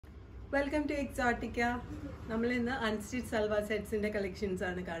Welcome to Exotica. We have unstitched salwar sets in the collections.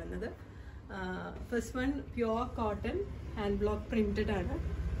 First one, pure cotton, hand block printed.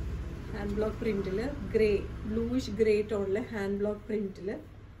 Hand block printed, grey, bluish grey tone, hand block printed,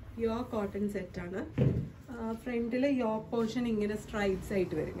 pure cotton set. Front yoke portion in stripes.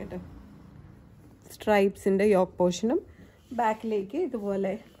 Stripes in the yoke portion. Back leg is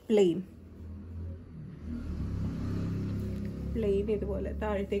plain. Plain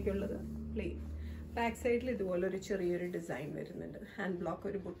plain. Back side is a design. Hand block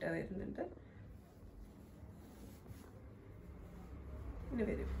or butta.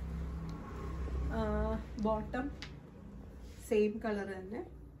 Bottom same color and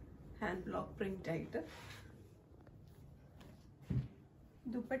hand block print.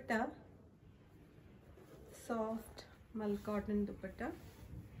 Dupatta soft mal cotton dupatta.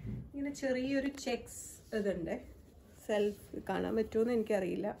 Checks. Self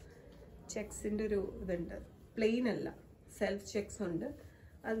checks into plain alla self checks under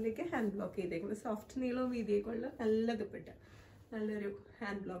hand block soft neelo video nalla dupatta nallaru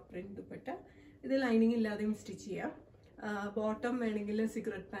hand block print dupatta idu lining illadeyum stitch cheya bottom venengile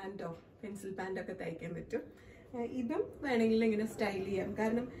cigarette pant or pencil pant okke thaikan pattum idum venengile ingane style cheyam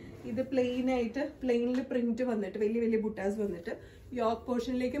karanam idu plain aayittu plainly print vannittu velli buttas vannittu yoke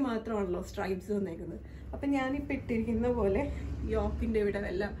portion like maathramanallo stripes vannekkunnu appo njan ipo ittirikkunna pole yoke inde ivide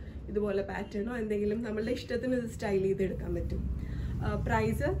vella idupole pattern o endengilum nammളുടെ ഇഷ്ടത്തിന് ഇത് style ചെയ്ത് എടുക്കാൻ പറ്റും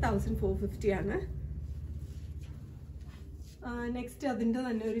price 1450 ആണ് next അതിന്റെ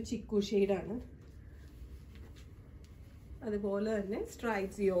തന്നെ ഒരു chikoo shade ആണ് അതുപോലെ തന്നെ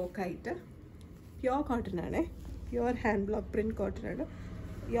സ്ട്രൈപ്സ് യോക്ക് ആയിട്ട് പ്യൂർ കോട്ടൺ ആണ് pure hand block print cotton ആണ്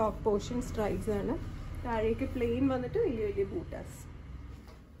യോക്ക് പോർഷൻ സ്ട്രൈപ്സ് ആണ് താഴേക്ക് പ്ലെയിൻ വന്നിട്ട് വലിയ ബൂട്ടാസ്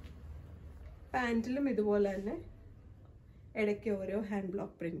പാന്റിലും ഇതുപോലെ തന്നെ ഇടയ്ക്ക് ഓരോ hand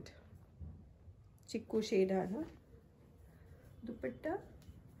block print chikoo shade ആണ് ദുപ്പട്ട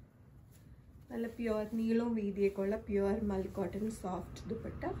നല്ല പ്യൂർ നീളവും വീതിയൊക്കെ ഉള്ള പ്യൂർ മൽ കോട്ടൺ സോഫ്റ്റ്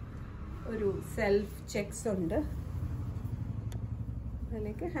ദുപ്പട്ട ഒരു സെൽഫ് ചെക്സ് ഉണ്ട്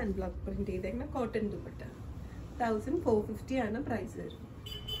അതിലേക്ക് ഹാൻഡ് ബ്ലോക്ക് പ്രിന്റ് ചെയ്തേക്കുന്ന കോട്ടൺ ദുപ്പട്ട 1450 ആണ് പ്രൈസ് വരുന്നത്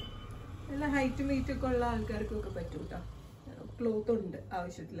നല്ല ഹൈറ്റും വെയിറ്റും ഒക്കെ ഉള്ള ആൾക്കാർക്കൊക്കെ പറ്റും കേട്ടോ ക്ലോത്ത് ഉണ്ട്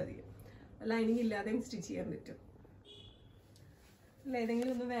ആവശ്യത്തിലധികം ലൈനിങ് ഇല്ലാതെയും സ്റ്റിച്ച് ചെയ്യാൻ പറ്റും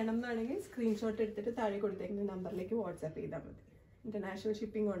ഏതെങ്കിലും ഒന്ന് വേണം എന്നാണെങ്കിൽ സ്ക്രീൻഷോട്ട് എടുത്തിട്ട് താഴെ കൊടുത്തേക്കുന്ന നമ്പറിലേക്ക് വാട്സാപ്പ് ചെയ്താൽ മതി ഇന്റർനാഷണൽ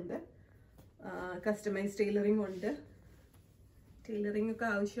ഷിപ്പിംഗ് ഉണ്ട് കസ്റ്റമൈസ് ടൈലറിംഗ് ഉണ്ട് ടൈലറിംഗ് ഒക്കെ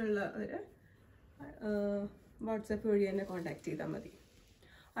ആവശ്യമുള്ളവർ വാട്സാപ്പ് വഴി തന്നെ കോൺടാക്ട് ചെയ്താൽ മതി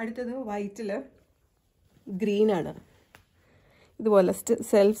അടുത്തത് വൈറ്റിൽ ഗ്രീൻ ആണ് ഇതുപോലെ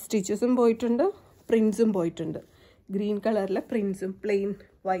സെൽഫ് സ്റ്റിച്ചസും പോയിട്ടുണ്ട് പ്രിൻസും പോയിട്ടുണ്ട് ഗ്രീൻ കളറിലെ പ്രിൻസും പ്ലെയിൻ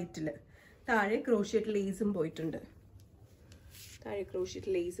വൈറ്റിൽ താഴെ ക്രോഷ്യറ്റ് ലേസും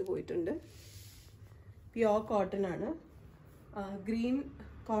പോയിട്ടുണ്ട് പ്യൂർ കോട്ടൺ ആണ് ഗ്രീൻ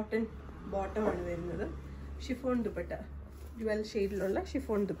കോട്ടൺ ബോട്ടം ആണ് വരുന്നത് chiffon dupatta dual ഷെയ്ഡിലുള്ള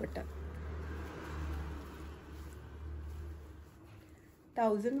chiffon dupatta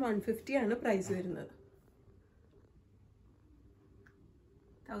 1150 ആണ് പ്രൈസ് വരുന്നത്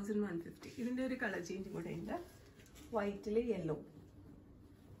 1150 ഇതിൻ്റെ ഒരു കളർ ചേഞ്ചും കൂടെ ഉണ്ട് വൈറ്റിൽ യെല്ലോ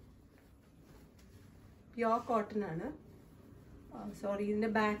പ്യൂർ കോട്ടൺ ആണ് സോറി ഇതിൻ്റെ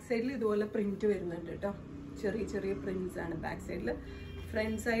ബാക്ക് സൈഡിൽ ഇതുപോലെ പ്രിന്റ് വരുന്നുണ്ട് കേട്ടോ ചെറിയ പ്രിന്റ്സ് ആണ് ബാക്ക് സൈഡിൽ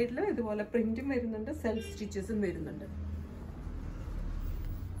ഫ്രണ്ട് സൈഡിൽ ഇതുപോലെ പ്രിന്റും വരുന്നുണ്ട് സെൽഫ് സ്റ്റിച്ചസും വരുന്നുണ്ട്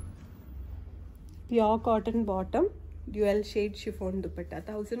pure cotton bottom dual shade chiffon dupatta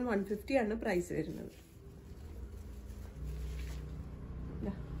 1150 ആണ് പ്രൈസ് വരുന്നത്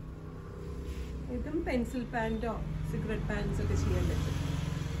ഇതും പെൻസിൽ പാൻറ്റോ സിഗരറ്റ് പാൻസ് ഒക്കെ ചെയ്യാൻ പറ്റും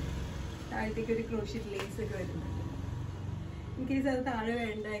താഴത്തേക്ക് ഒരു ക്രോഷ്യറ്റ് ലേസ് ഒക്കെ വരുന്നുണ്ട് ഇൻ കേസ് അത് താഴെ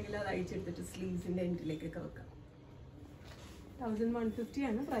വേണ്ടെങ്കിൽ അത് അഴിച്ചെടുത്തിട്ട് സ്ലീവ്സിൻ്റെ എൻഡിലേക്കൊക്കെ വെക്കാം 1150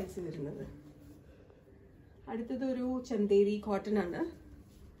 ആണ് പ്രൈസ് വരുന്നത് അടുത്തത് ഒരു ചന്തേരി കോട്ടൺ ആണ്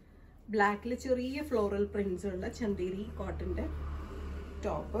ബ്ലാക്കിൽ ചെറിയ ഫ്ലോറൽ പ്രിന്റ്സ് ഉള്ള ചന്തേരി കോട്ടൻ്റെ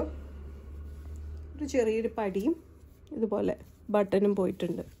ടോപ്പ് ഒരു ചെറിയൊരു പടിയും ഇതുപോലെ ബട്ടണും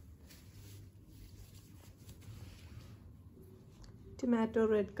പോയിട്ടുണ്ട് ടൊമാറ്റോ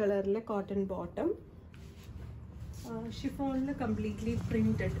റെഡ് കളറിലെ cotton bottom ഷിഫോണിൽ completely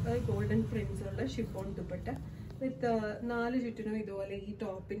printed golden prints ഉള്ള ഷിഫോൺ ദുപ്പട്ട വിത്ത് 4 ചുറ്റിനും ഇതുപോലെ ഈ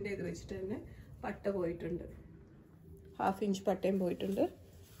ടോപ്പിൻ്റെ ഇത് വെച്ചിട്ട് തന്നെ പട്ട പോയിട്ടുണ്ട് ഹാഫ് ഇഞ്ച് പട്ടയും പോയിട്ടുണ്ട്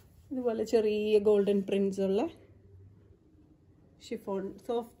ഇതുപോലെ ചെറിയ ഗോൾഡൻ പ്രിന്റ്സ് ഉള്ള chiffon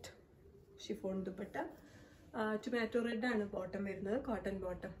soft chiffon dupatta tomato red ആണ് ബോട്ടം വരുന്നത് കോട്ടൺ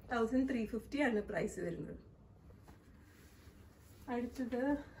ബോട്ടം 1350 ആണ് പ്രൈസ് വരുന്നത് അടുത്തത്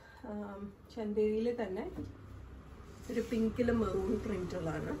ചന്തേരിയിൽ തന്നെ ഒരു പിങ്കിലും maroon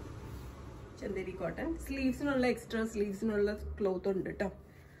പ്രിന്റുള്ളതാണ് Chanderi cotton. സ്ലീവ്സിനുള്ള extra സ്ലീവ്സിനുള്ള cloth ഉണ്ട് കേട്ടോ.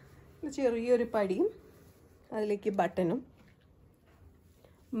 ചെറിയൊരു പടിയും അതിലേക്ക് ബട്ടണും.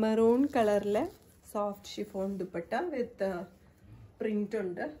 മെറൂൺ കളറിലെ സോഫ്റ്റ് ഷിഫോൺ ദുപ്പട്ട വിത്ത് പ്രിന്റ്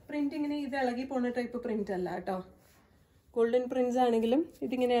ഉണ്ട്. പ്രിന്റ് ഇങ്ങനെ ഇത് ഇളകി പോകുന്ന ടൈപ്പ് പ്രിന്റ് അല്ല കേട്ടോ. ഗോൾഡൻ പ്രിന്റ്സ് ആണെങ്കിലും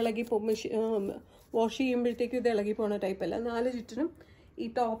ഇതിങ്ങനെ ഇളകി വാഷ് ചെയ്യുമ്പോഴത്തേക്കും ഇത് ഇളകി പോകുന്ന ടൈപ്പ് അല്ല. 4 ചുറ്റിനും ഈ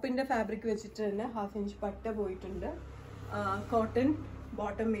ടോപ്പിന്റെ ഫാബ്രിക് വെച്ചിട്ട് തന്നെ 1/2 ഇഞ്ച് പട്ട പോയിട്ടുണ്ട്. കോട്ടൺ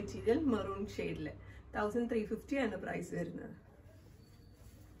ബോട്ടം മെറ്റീരിയൽ മെറൂൺ ഷെയ്ഡില് 1350 ആണ് പ്രൈസ് വരുന്നത്.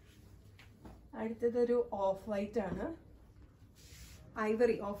 അടുത്തതൊരു ഓഫ് വൈറ്റ് ആണ്.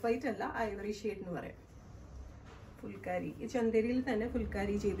 ഐവറി, ഓഫ് വൈറ്റ് അല്ല, ഐവറി ഷെയ്ഡ് എന്ന് പറയാം. ഫുൾക്കാരി, ഈ ചന്ദേരിയിൽ തന്നെ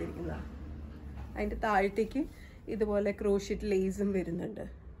ഫുൾക്കാരി ചെയ്തിരിക്കുന്നതാണ്. അതിൻ്റെ താഴത്തേക്ക് ഇതുപോലെ ക്രോഷ്യറ്റ് ലേസും വരുന്നുണ്ട്.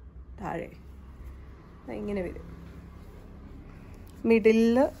 താഴെ ഇങ്ങനെ വരും.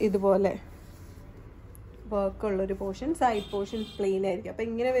 മിഡിലിൽ ഇതുപോലെ വർക്കുള്ളൊരു പോർഷൻ, സൈഡ് പോർഷൻ പ്ലെയിൻ ആയിരിക്കും. അപ്പം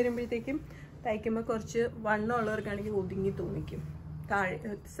ഇങ്ങനെ വരുമ്പോഴത്തേക്കും തയ്ക്കുമ്പോൾ കുറച്ച് വണ്ണം ഉള്ളവർക്കാണെങ്കിൽ ഒതുങ്ങി തോന്നിക്കും. താഴെ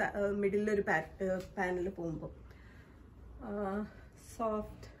മിഡിലൊരു പാനൽ പോകുമ്പോൾ.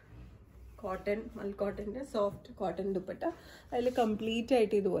 സോഫ്റ്റ് കോട്ടൺ, മൽ കോട്ടൻ്റെ സോഫ്റ്റ് കോട്ടൺ ദുപ്പട്ട. അതിൽ കംപ്ലീറ്റ്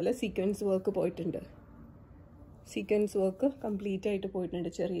ആയിട്ട് ഇതുപോലെ സീക്വൻസ് വർക്ക് പോയിട്ടുണ്ട്. സീക്വൻസ് വർക്ക് കംപ്ലീറ്റ് ആയിട്ട് പോയിട്ടുണ്ട്.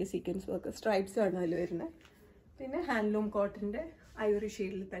 ചെറിയ സീക്വൻസ് വർക്ക്, സ്ട്രൈപ്സ് ആണ് അതിൽ വരുന്നത്. പിന്നെ ഹാൻഡ്ലൂം കോട്ടൻ്റെ ഐവറി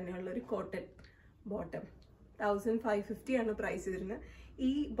ഷെയ്ഡിൽ തന്നെയുള്ളൊരു കോട്ടൺ ബോട്ടം. 1550 ആണ് പ്രൈസ് വരുന്നത്.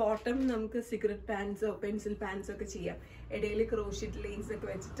 ഈ ബോട്ടം നമുക്ക് സിഗരറ്റ് പാൻസോ പെൻസിൽ പാൻസോ ഒക്കെ ചെയ്യാം. ഇടയിൽ ക്രോഷ്യറ്റ് ലേസ് ഒക്കെ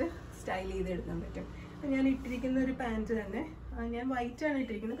വെച്ചിട്ട് സ്റ്റൈൽ ചെയ്തെടുക്കാൻ പറ്റും. ഞാൻ ഇട്ടിരിക്കുന്ന ഒരു പാൻറ്റ് തന്നെ, ഞാൻ വൈറ്റ് ആണ്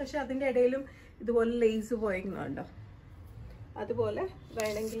ഇട്ടിരിക്കുന്നത്, പക്ഷെ അതിൻ്റെ ഇടയിലും ഇതുപോലെ ലേസ് പോയിരിക്കുന്നുണ്ടോ. അതുപോലെ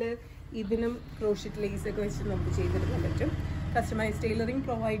വേണമെങ്കിൽ ഇതിനും ക്രോഷ്യറ്റ് ലേസ് ഒക്കെ വെച്ച് നമുക്ക് ചെയ്തെടുക്കാൻ പറ്റും. കസ്റ്റമൈസ് ടൈലറിങ്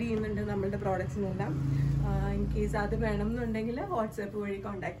പ്രൊവൈഡ് ചെയ്യുന്നുണ്ട് നമ്മളുടെ പ്രോഡക്ട്സിനെല്ലാം. ഇൻ കേസ് അത് വേണം എന്നുണ്ടെങ്കിൽ വാട്സാപ്പ് വഴി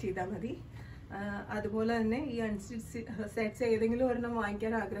കോൺടാക്ട് ചെയ്താൽ മതി. അതുപോലെ തന്നെ ഈ അൺസ്റ്റിച്ച് സെറ്റ്സ് ഏതെങ്കിലും ഒരെണ്ണം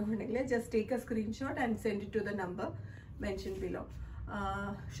വാങ്ങിക്കാൻ ആഗ്രഹമുണ്ടെങ്കിൽ just take A screenshot and send it to the number mention below.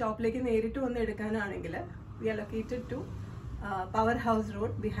 ഷോപ്പിലേക്ക് നേരിട്ട് വന്ന് എടുക്കാനാണെങ്കിൽ V are located to power house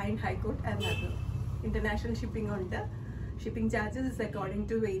road behind high court Ernakulam. International shipping ഉണ്ട്. Shipping charges is according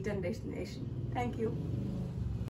to weight and destination. Thank you.